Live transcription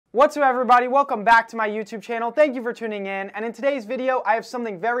What's up, everybody? Welcome back to my YouTube channel. Thank you for tuning in. And in today's video, I have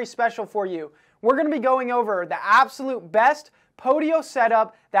something very special for you. We're going to be going over the absolute best Podio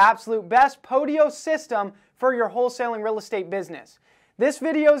setup, the absolute best Podio system for your wholesaling real estate business. This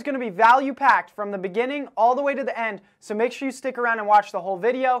video is going to be value-packed from the beginning all the way to the end, so make sure you stick around and watch the whole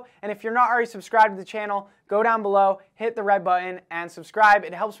video. And if you're not already subscribed to the channel, go down below, hit the red button, and subscribe.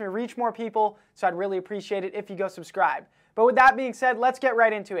 It helps me reach more people, so I'd really appreciate it if you go subscribe. But with that being said, let's get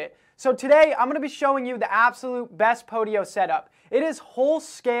right into it. So today, I'm going to be showing you the absolute best Podio setup. It is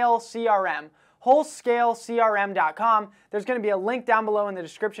Wholescale CRM. wholescalecrm.com. There's going to be a link down below in the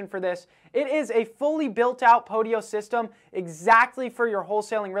description for this. It is a fully built out Podio system exactly for your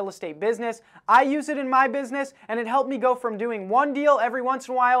wholesaling real estate business. I use it in my business, and it helped me go from doing one deal every once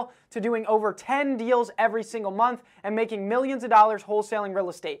in a while to doing over 10 deals every single month and making millions of dollars wholesaling real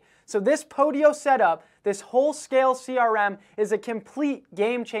estate. So this Podio setup, this Wholescale CRM, is a complete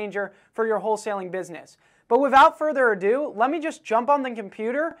game changer for your wholesaling business. But without further ado, let me just jump on the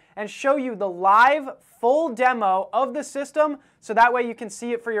computer and show you the live full demo of the system so that way you can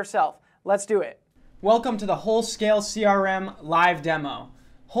see it for yourself. Let's do it. Welcome to the Wholescale CRM live demo.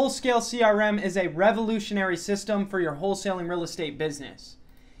 Wholescale CRM is a revolutionary system for your wholesaling real estate business.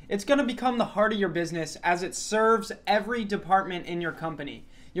 It's going to become the heart of your business as it serves every department in your company.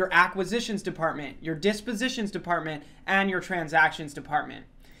 Your acquisitions department, your dispositions department, and your transactions department.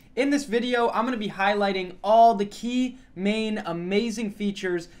 In this video, I'm going to be highlighting all the key, main, amazing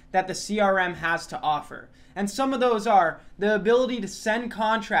features that the CRM has to offer. And some of those are the ability to send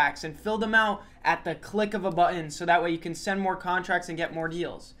contracts and fill them out at the click of a button so that way you can send more contracts and get more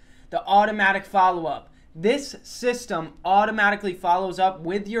deals. The automatic follow-up. This system automatically follows up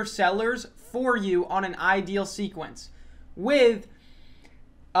with your sellers for you on an ideal sequence with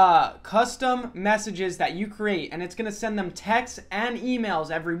custom messages that you create, and it's going to send them texts and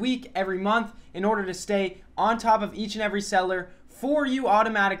emails every week, every month in order to stay on top of each and every seller for you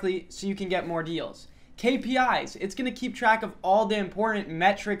automatically so you can get more deals. KPIs, it's going to keep track of all the important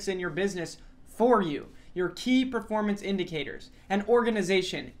metrics in your business for you, your key performance indicators. And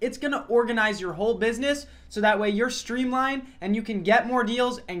organization, it's going to organize your whole business so that way you're streamlined and you can get more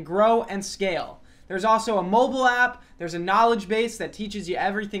deals and grow and scale. There's also a mobile app, there's a knowledge base that teaches you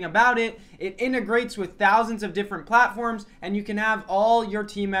everything about it. It integrates with thousands of different platforms, and you can have all your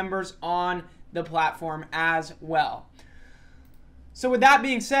team members on the platform as well. So with that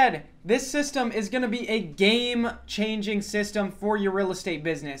being said, this system is going to be a game-changing system for your real estate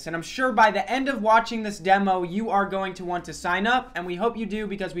business. And I'm sure by the end of watching this demo, you are going to want to sign up, and we hope you do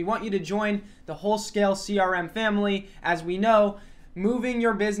because we want you to join the Wholescale CRM family. As we know, moving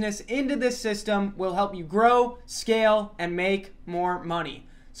your business into this system will help you grow, scale, and make more money.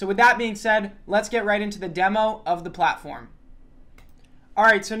 So with that being said, let's get right into the demo of the platform. All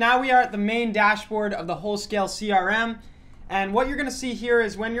right, so now we are at the main dashboard of the Wholescale CRM. And what you're going to see here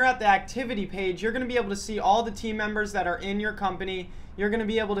is when you're at the activity page, you're going to be able to see all the team members that are in your company. You're going to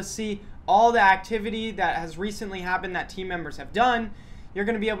be able to see all the activity that has recently happened that team members have done. You're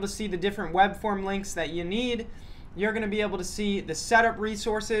going to be able to see the different web form links that you need. You're going to be able to see the setup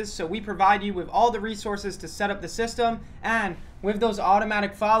resources. So we provide you with all the resources to set up the system, and with those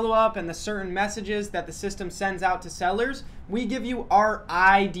automatic follow-up and the certain messages that the system sends out to sellers, we give you our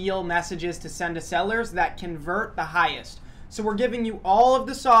ideal messages to send to sellers that convert the highest. So we're giving you all of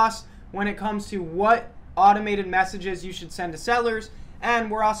the sauce when it comes to what automated messages you should send to sellers,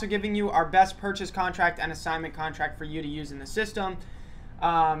 and we're also giving you our best purchase contract and assignment contract for you to use in the system.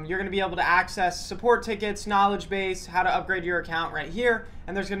 You're going to be able to access support tickets, knowledge base, how to upgrade your account right here,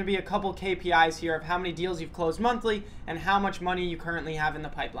 and there's going to be a couple KPIs here of how many deals you've closed monthly and how much money you currently have in the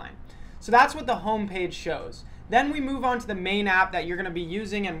pipeline. So that's what the home page shows. Then we move on to the main app that you're going to be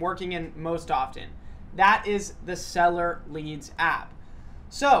using and working in most often. That is the Seller Leads app.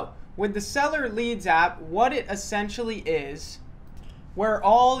 So with the Seller Leads app, what it essentially is, where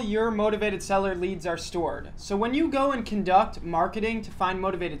all your motivated seller leads are stored. So when you go and conduct marketing to find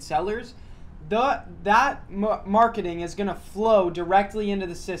motivated sellers, that marketing is going to flow directly into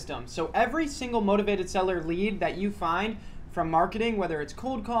the system. So every single motivated seller lead that you find from marketing, whether it's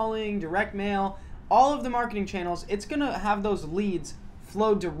cold calling, direct mail, all of the marketing channels, it's going to have those leads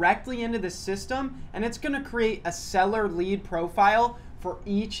flow directly into the system, and it's going to create a seller lead profile for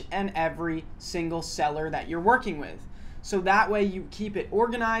each and every single seller that you're working with. So that way you keep it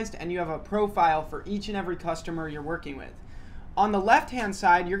organized and you have a profile for each and every customer you're working with. On the left-hand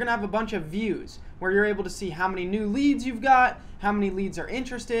side, you're going to have a bunch of views where you're able to see how many new leads you've got, how many leads are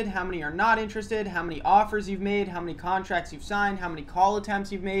interested, how many are not interested, how many offers you've made, how many contracts you've signed, how many call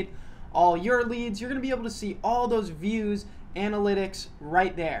attempts you've made, all your leads. You're going to be able to see all those views analytics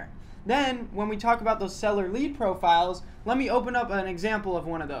right there. Then when we talk about those seller lead profiles, let me open up an example of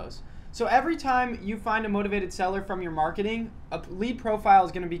one of those. So every time you find a motivated seller from your marketing, a lead profile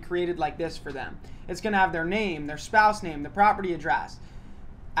is going to be created like this for them. It's going to have their name, their spouse name, the property address.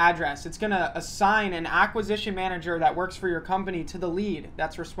 It's going to assign an acquisition manager that works for your company to the lead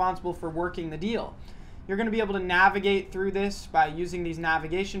that's responsible for working the deal. You're going to be able to navigate through this by using these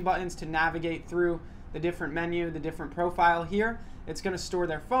navigation buttons to navigate through the different menu, the different profile here. It's going to store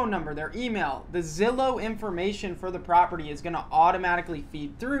their phone number, their email. The Zillow information for the property is going to automatically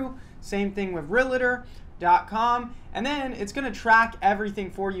feed through. Same thing with realtor.com. And then it's going to track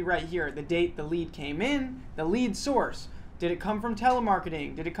everything for you right here. The date the lead came in, the lead source. Did it come from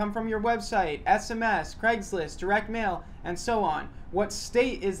telemarketing? Did it come from your website, SMS, Craigslist, direct mail, and so on? What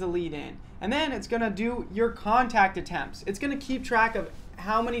state is the lead in? And then it's going to do your contact attempts. It's going to keep track of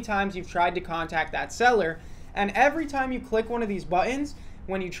how many times you've tried to contact that seller. And every time you click one of these buttons,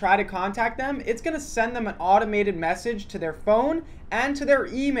 when you try to contact them, it's going to send them an automated message to their phone and to their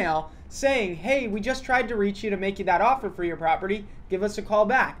email saying, hey, we just tried to reach you to make you that offer for your property. Give us a call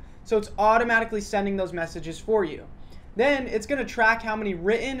back. So it's automatically sending those messages for you. Then it's going to track how many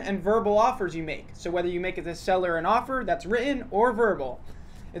written and verbal offers you make. So whether you make the seller an offer that's written or verbal.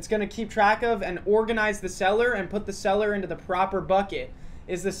 It's going to keep track of and organize the seller and put the seller into the proper bucket.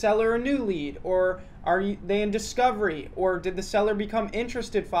 Is the seller a new lead, or are they in discovery, or did the seller become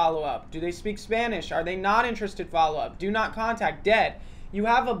interested follow-up? Do they speak Spanish? Are they not interested follow-up? Do not contact, dead. You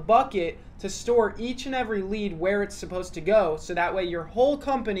have a bucket to store each and every lead where it's supposed to go, so that way your whole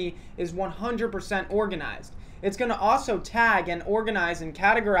company is 100% organized. It's going to also tag and organize and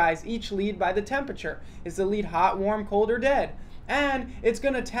categorize each lead by the temperature. Is the lead hot, warm, cold, or dead? And it's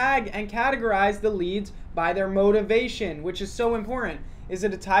going to tag and categorize the leads by their motivation, which is so important. Is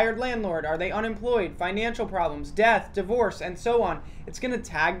it a tired landlord? Are they unemployed? Financial problems, death, divorce, and so on. It's going to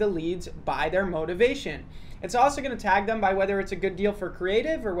tag the leads by their motivation. It's also going to tag them by whether it's a good deal for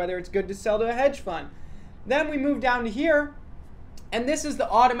creative or whether it's good to sell to a hedge fund. Then we move down to here, and this is the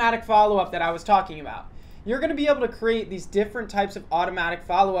automatic follow-up that I was talking about. You're going to be able to create these different types of automatic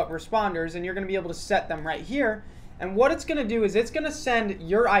follow-up responders, and you're going to be able to set them right here. And what it's going to do is it's going to send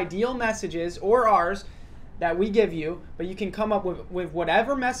your ideal messages, or ours, that we give you, but you can come up with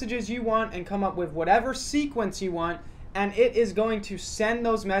whatever messages you want and come up with whatever sequence you want, and it is going to send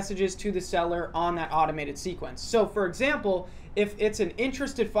those messages to the seller on that automated sequence. So for example, if it's an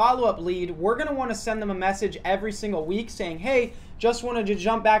interested follow-up lead, we're going to want to send them a message every single week saying, hey, just wanted to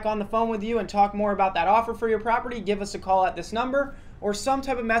jump back on the phone with you and talk more about that offer for your property. Give us a call at this number, or some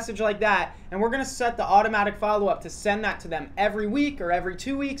type of message like that. And we're going to set the automatic follow-up to send that to them every week or every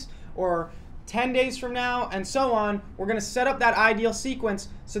 2 weeks or 10 days from now, and so on. We're going to set up that ideal sequence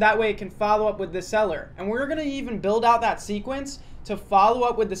so that way it can follow up with the seller. And we're going to even build out that sequence to follow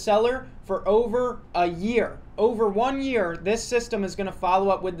up with the seller for over a year. Over 1 year, this system is going to follow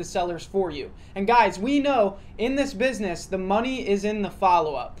up with the sellers for you. And guys, we know in this business, the money is in the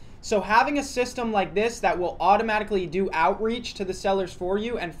follow-up. So having a system like this that will automatically do outreach to the sellers for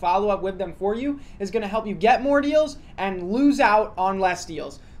you and follow up with them for you is going to help you get more deals and lose out on less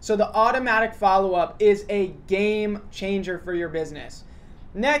deals. So the automatic follow-up is a game changer for your business.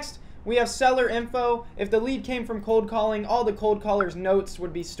 Next, we have seller info. If the lead came from cold calling, all the cold callers' notes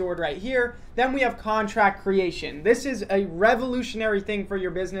would be stored right here. Then we have contract creation. This is a revolutionary thing for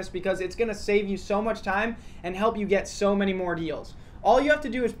your business because it's going to save you so much time and help you get so many more deals. All you have to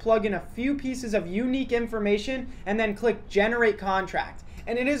do is plug in a few pieces of unique information and then click generate contract.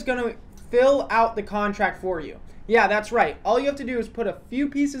 And it is going to fill out the contract for you. Yeah, that's right. All you have to do is put a few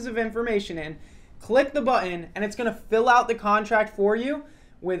pieces of information in, click the button, and it's going to fill out the contract for you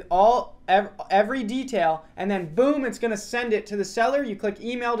with every detail, and then boom, it's going to send it to the seller. You click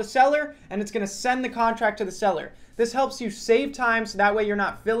email to seller, and it's going to send the contract to the seller. This helps you save time, so that way you're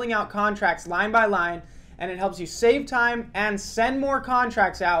not filling out contracts line by line, and it helps you save time and send more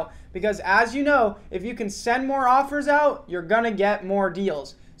contracts out, because as you know, if you can send more offers out, you're going to get more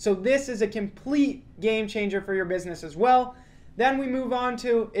deals. So this is a complete game changer for your business as well. Then we move on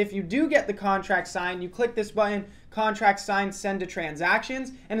to, if you do get the contract signed, you click this button, contract signed, send to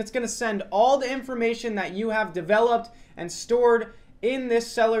transactions, and it's going to send all the information that you have developed and stored in this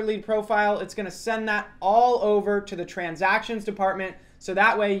seller lead profile. It's going to send that all over to the transactions department, so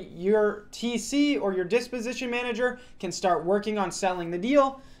that way your TC or your disposition manager can start working on selling the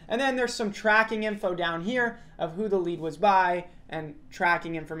deal. And then there's some tracking info down here of who the lead was by and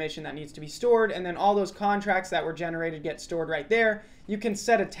tracking information that needs to be stored. And then all those contracts that were generated get stored right there. You can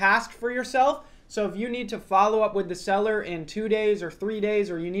set a task for yourself. So if you need to follow up with the seller in 2 days or 3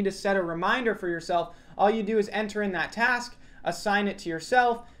 days, or you need to set a reminder for yourself, all you do is enter in that task. assign it to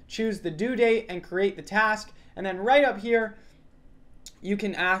yourself, choose the due date, and create the task. And then right up here, you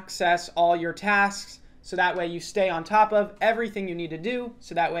can access all your tasks, so that way you stay on top of everything you need to do,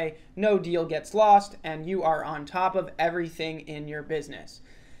 so that way no deal gets lost and you are on top of everything in your business.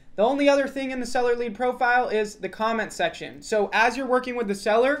 The only other thing in the seller lead profile is the comment section. So as you're working with the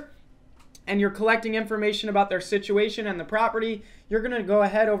seller and you're collecting information about their situation and the property, you're going to go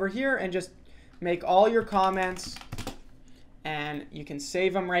ahead over here and just make all your comments, and you can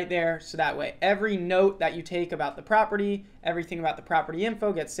save them right there, so that way every note that you take about the property, everything about the property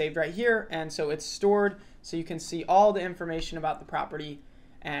info gets saved right here, and so it's stored so you can see all the information about the property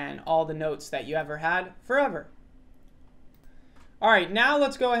and all the notes that you ever had forever. All right, now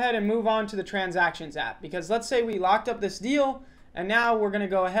let's go ahead and move on to the transactions app, because let's say we locked up this deal and now we're going to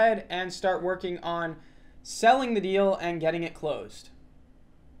go ahead and start working on selling the deal and getting it closed.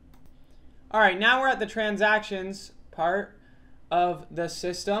 All right, now we're at the transactions part of the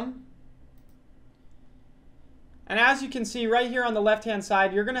system. And as you can see right here on the left-hand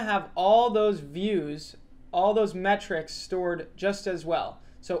side, you're going to have all those views, all those metrics stored just as well.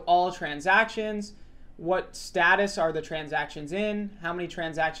 So all transactions, what status are the transactions in, how many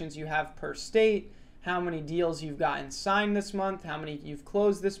transactions you have per state, how many deals you've gotten signed this month, how many you've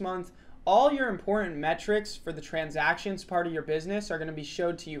closed this month. All your important metrics for the transactions part of your business are going to be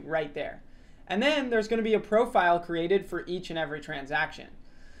showed to you right there. And then there's going to be a profile created for each and every transaction.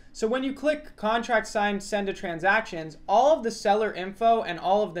 So when you click contract signed, send to transactions, all of the seller info and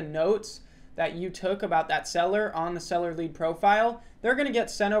all of the notes that you took about that seller on the seller lead profile, they're going to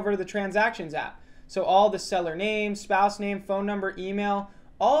get sent over to the transactions app. So all the seller name, spouse name, phone number, email,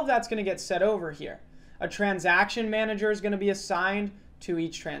 all of that's going to get set over here. A transaction manager is going to be assigned to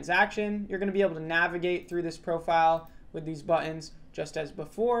each transaction. You're going to be able to navigate through this profile with these buttons just as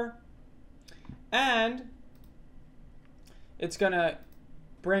before. And it's going to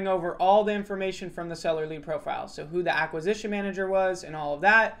bring over all the information from the seller lead profile. So who the acquisition manager was and all of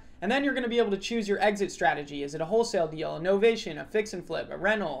that. And then you're going to be able to choose your exit strategy. Is it a wholesale deal, a novation, a fix and flip, a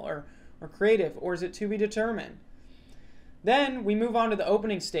rental, or creative, or is it to be determined? Then we move on to the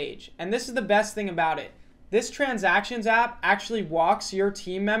opening stage. And this is the best thing about it. This transactions app actually walks your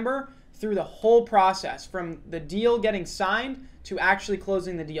team member through the whole process, from the deal getting signed to actually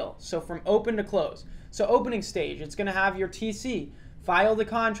closing the deal. So from open to close. So opening stage, it's going to have your TC, file the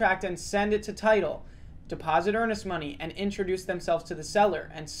contract and send it to title, deposit earnest money, and introduce themselves to the seller.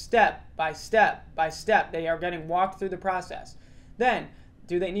 And step by step by step, they are getting walked through the process. Then,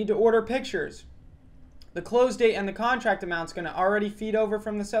 do they need to order pictures? The close date and the contract amount is going to already feed over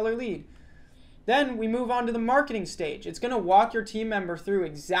from the seller lead. Then we move on to the marketing stage. It's going to walk your team member through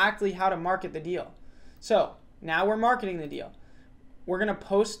exactly how to market the deal. So now we're marketing the deal. We're going to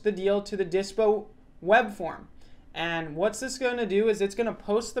post the deal to the Dispo web form. And what's this going to do is it's going to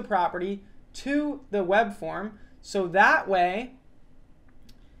post the property to the web form, so that way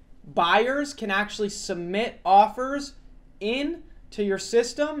buyers can actually submit offers in to your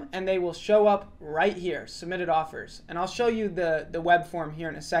system and they will show up right here, submitted offers. And I'll show you the web form here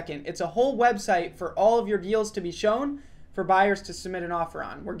in a second. It's a whole website for all of your deals to be shown for buyers to submit an offer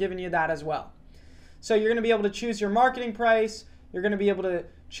on. We're giving you that as well. So you're going to be able to choose your marketing price. You're going to be able to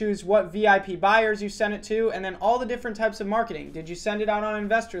choose what VIP buyers you send it to, and then all the different types of marketing. Did you send it out on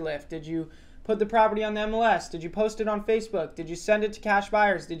Investor Lift? Did you put the property on the MLS? Did you post it on Facebook? Did you send it to cash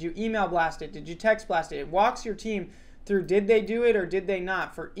buyers? Did you email blast it? Did you text blast it? It walks your team through did they do it or did they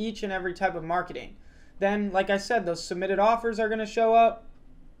not for each and every type of marketing. Then, like I said, those submitted offers are going to show up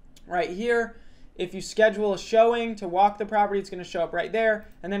right here. If you schedule a showing to walk the property, it's going to show up right there.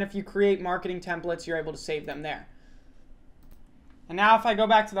 And then if you create marketing templates, you're able to save them there. And now if I go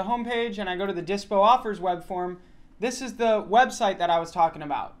back to the home page and I go to the Dispo Offers web form, this is the website that I was talking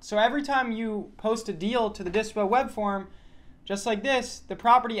about. So every time you post a deal to the Dispo web form, just like this, the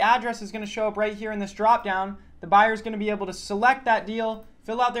property address is going to show up right here in this drop down. The buyer is going to be able to select that deal,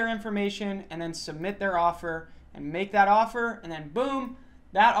 fill out their information, and then submit their offer and make that offer. And then boom,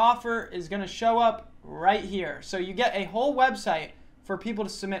 that offer is going to show up right here. So you get a whole website for people to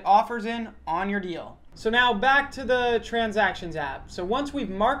submit offers in on your deal. So now back to the transactions app. So once we've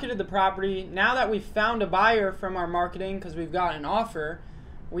marketed the property, now that we've found a buyer from our marketing because we've got an offer,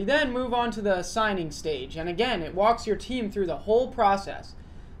 we then move on to the signing stage. And again, it walks your team through the whole process.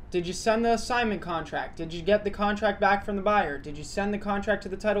 Did you send the assignment contract? Did you get the contract back from the buyer? Did you send the contract to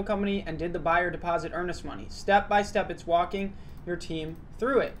the title company? And did the buyer deposit earnest money? Step by step, it's walking your team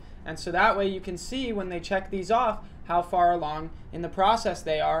through it. And so that way you can see when they check these off how far along in the process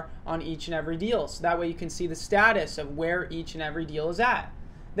they are on each and every deal. So that way you can see the status of where each and every deal is at.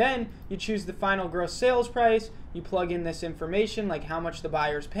 Then you choose the final gross sales price. You plug in this information like how much the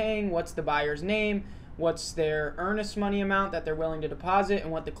buyer's paying, what's the buyer's name, what's their earnest money amount that they're willing to deposit,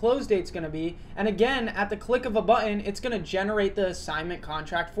 and what the close date's going to be. And again, at the click of a button, it's going to generate the assignment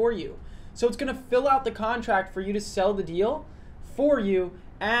contract for you. So it's going to fill out the contract for you to sell the deal for you,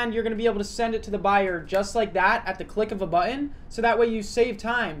 and you're going to be able to send it to the buyer just like that at the click of a button. So that way you save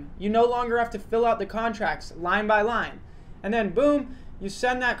time. You no longer have to fill out the contracts line by line. And then boom, you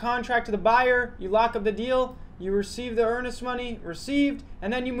send that contract to the buyer, you lock up the deal, you receive the earnest money, received,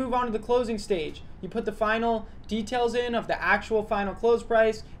 and then you move on to the closing stage. You put the final details in of the actual final close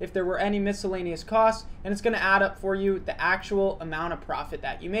price, if there were any miscellaneous costs, and it's going to add up for you the actual amount of profit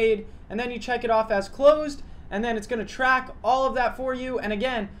that you made. And then you check it off as closed, and then it's going to track all of that for you. And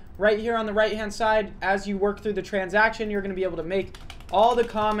again, right here on the right hand side, as you work through the transaction, you're going to be able to make all the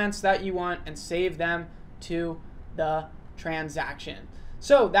comments that you want and save them to the transaction.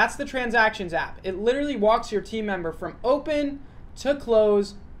 So that's the Transactions app. It literally walks your team member from open to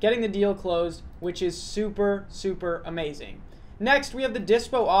close, getting the deal closed, which is super, super amazing. Next, we have the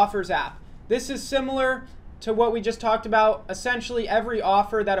Dispo Offers app. This is similar to what we just talked about. Essentially, every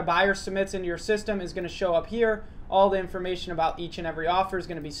offer that a buyer submits into your system is going to show up here. All the information about each and every offer is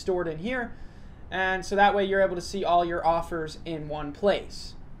going to be stored in here. And so that way you're able to see all your offers in one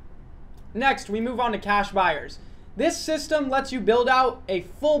place. Next, we move on to cash buyers. This system lets you build out a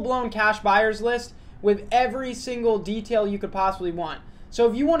full-blown cash buyers list with every single detail you could possibly want. So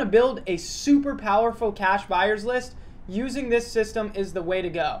if you want to build a super powerful cash buyers list, using this system is the way to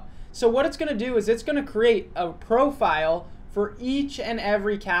go. So what it's going to do is it's going to create a profile for each and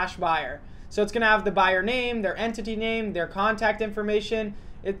every cash buyer. So it's going to have the buyer name, their entity name, their contact information.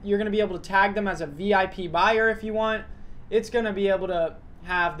 You're going to be able to tag them as a VIP buyer if you want. It's going to be able to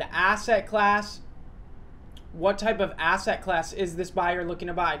have the asset class. What type of asset class is this buyer looking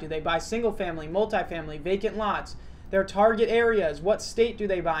to buy? Do they buy single family, multifamily, vacant lots? Their target areas, what state do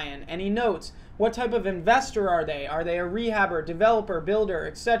they buy in? Any notes? What type of investor are they? Are they a rehabber, developer, builder,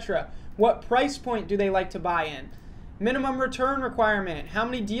 etc.? What price point do they like to buy in? Minimum return requirement, how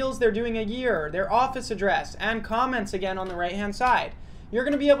many deals they're doing a year, their office address, and comments again on the right hand side. You're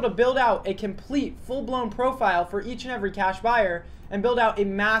going to be able to build out a complete full-blown profile for each and every cash buyer and build out a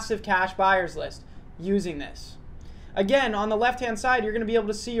massive cash buyers list using this. Again, on the left-hand side, you're going to be able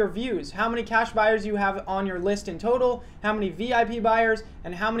to see your views, how many cash buyers you have on your list in total, how many VIP buyers,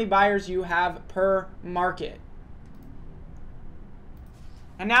 and how many buyers you have per market.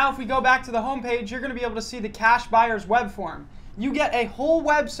 And now if we go back to the home page, you're going to be able to see the cash buyers web form. You get a whole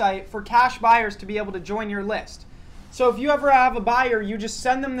website for cash buyers to be able to join your list. So if you ever have a buyer, you just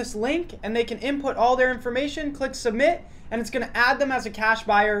send them this link and they can input all their information, click submit, and it's going to add them as a cash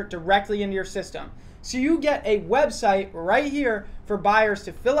buyer directly into your system. So you get a website right here for buyers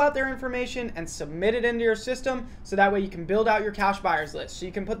to fill out their information and submit it into your system, so that way you can build out your cash buyers list. So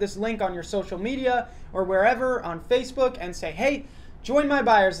you can put this link on your social media or wherever on Facebook and say, hey, join my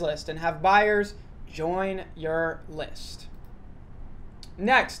buyers list, and have buyers join your list.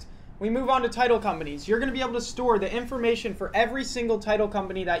 Next, we move on to title companies. You're going to be able to store the information for every single title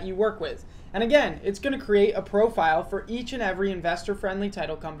company that you work with. And again, it's going to create a profile for each and every investor-friendly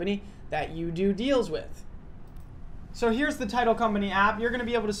title company that you do deals with. So here's the title company app. You're going to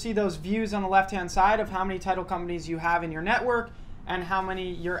be able to see those views on the left-hand side of how many title companies you have in your network and how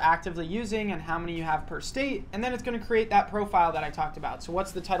many you're actively using and how many you have per state. And then it's going to create that profile that I talked about. So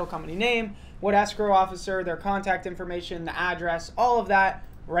what's the title company name, what escrow officer, their contact information, the address, all of that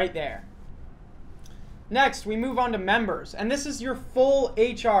right there. Next, we move on to members. And this is your full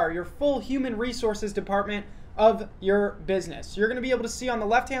HR, your full human resources department of your business. You're going to be able to see on the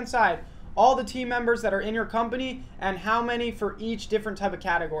left-hand side all the team members that are in your company and how many for each different type of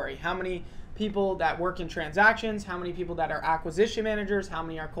category. How many people that work in transactions, how many people that are acquisition managers, how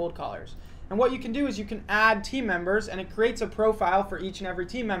many are cold callers. And what you can do is you can add team members, and it creates a profile for each and every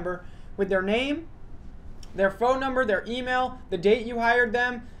team member with their name, their phone number, their email, the date you hired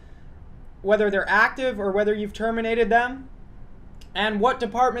them, whether they're active or whether you've terminated them, and what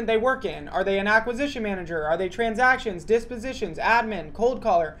department they work in. Are they an acquisition manager? Are they transactions, dispositions, admin, cold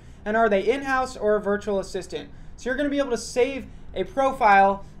caller? And are they in-house or a virtual assistant? So you're going to be able to save a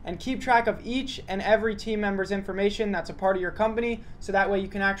profile and keep track of each and every team member's information that's a part of your company, so that way you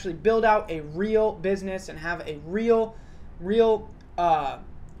can actually build out a real business and have a real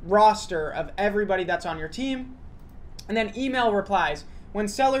roster of everybody that's on your team. And then email replies. When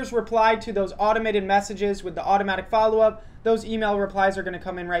sellers reply to those automated messages with the automatic follow-up, those email replies are going to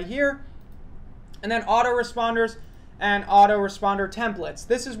come in right here. And then autoresponders and autoresponder templates.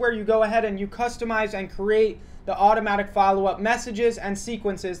 This is where you go ahead and you customize and create the automatic follow-up messages and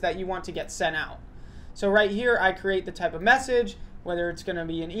sequences that you want to get sent out. So right here, I create the type of message, whether it's going to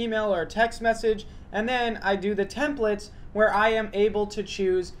be an email or a text message, and then I do the templates where I am able to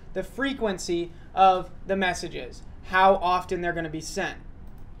choose the frequency of the messages, how often they're going to be sent.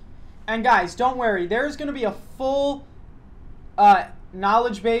 And guys, don't worry, there's going to be a full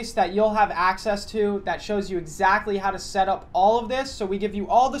knowledge base that you'll have access to that shows you exactly how to set up all of this. So we give you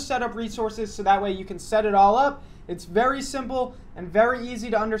all the setup resources so that way you can set it all up. It's very simple and very easy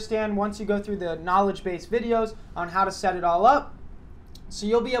to understand once you go through the knowledge base videos on how to set it all up. So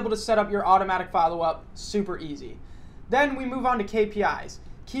you'll be able to set up your automatic follow-up super easy. Then we move on to KPIs,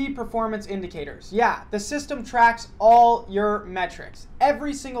 key performance indicators. Yeah, the system tracks all your metrics,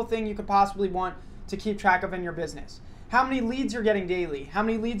 every single thing you could possibly want to keep track of in your business. How many leads you're getting daily, how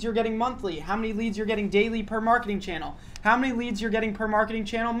many leads you're getting monthly, how many leads you're getting daily per marketing channel, how many leads you're getting per marketing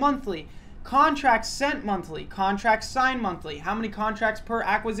channel monthly, contracts sent monthly, contracts signed monthly, how many contracts per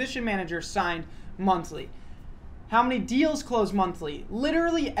acquisition manager signed monthly, how many deals closed monthly.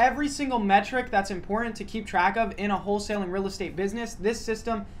 Literally every single metric that's important to keep track of in a wholesaling real estate business, this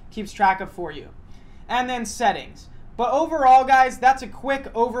system keeps track of for you. And then settings. But overall, guys, that's a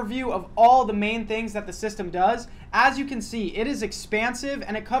quick overview of all the main things that the system does. As you can see, it is expansive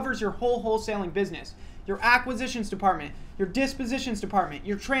and it covers your whole wholesaling business. Your acquisitions department, your dispositions department,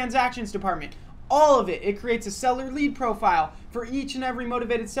 your transactions department, all of it. It creates a seller lead profile for each and every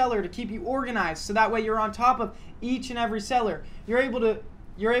motivated seller to keep you organized so that way you're on top of each and every seller. You're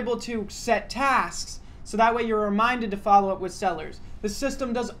able to set tasks so that way you're reminded to follow up with sellers. The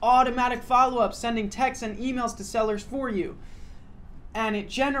system does automatic follow-up, sending texts and emails to sellers for you. And it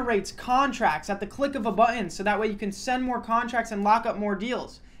generates contracts at the click of a button so that way you can send more contracts and lock up more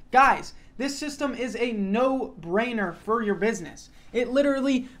deals. Guys, this system is a no-brainer for your business. It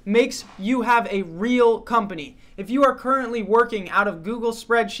literally makes you have a real company. If you are currently working out of Google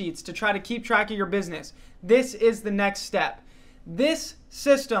spreadsheets to try to keep track of your business, this is the next step. This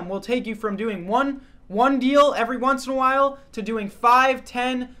system will take you from doing one deal every once in a while to doing 5,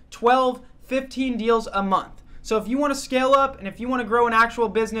 10, 12, 15 deals a month. So if you want to scale up and if you want to grow an actual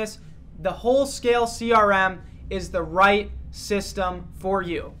business, the Wholescale CRM is the right system for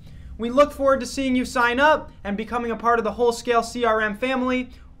you. We look forward to seeing you sign up and becoming a part of the Wholescale CRM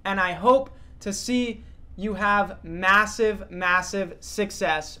family, and I hope to see you have massive, massive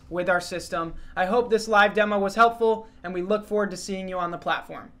success with our system. I hope this live demo was helpful, and we look forward to seeing you on the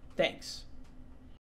platform. Thanks.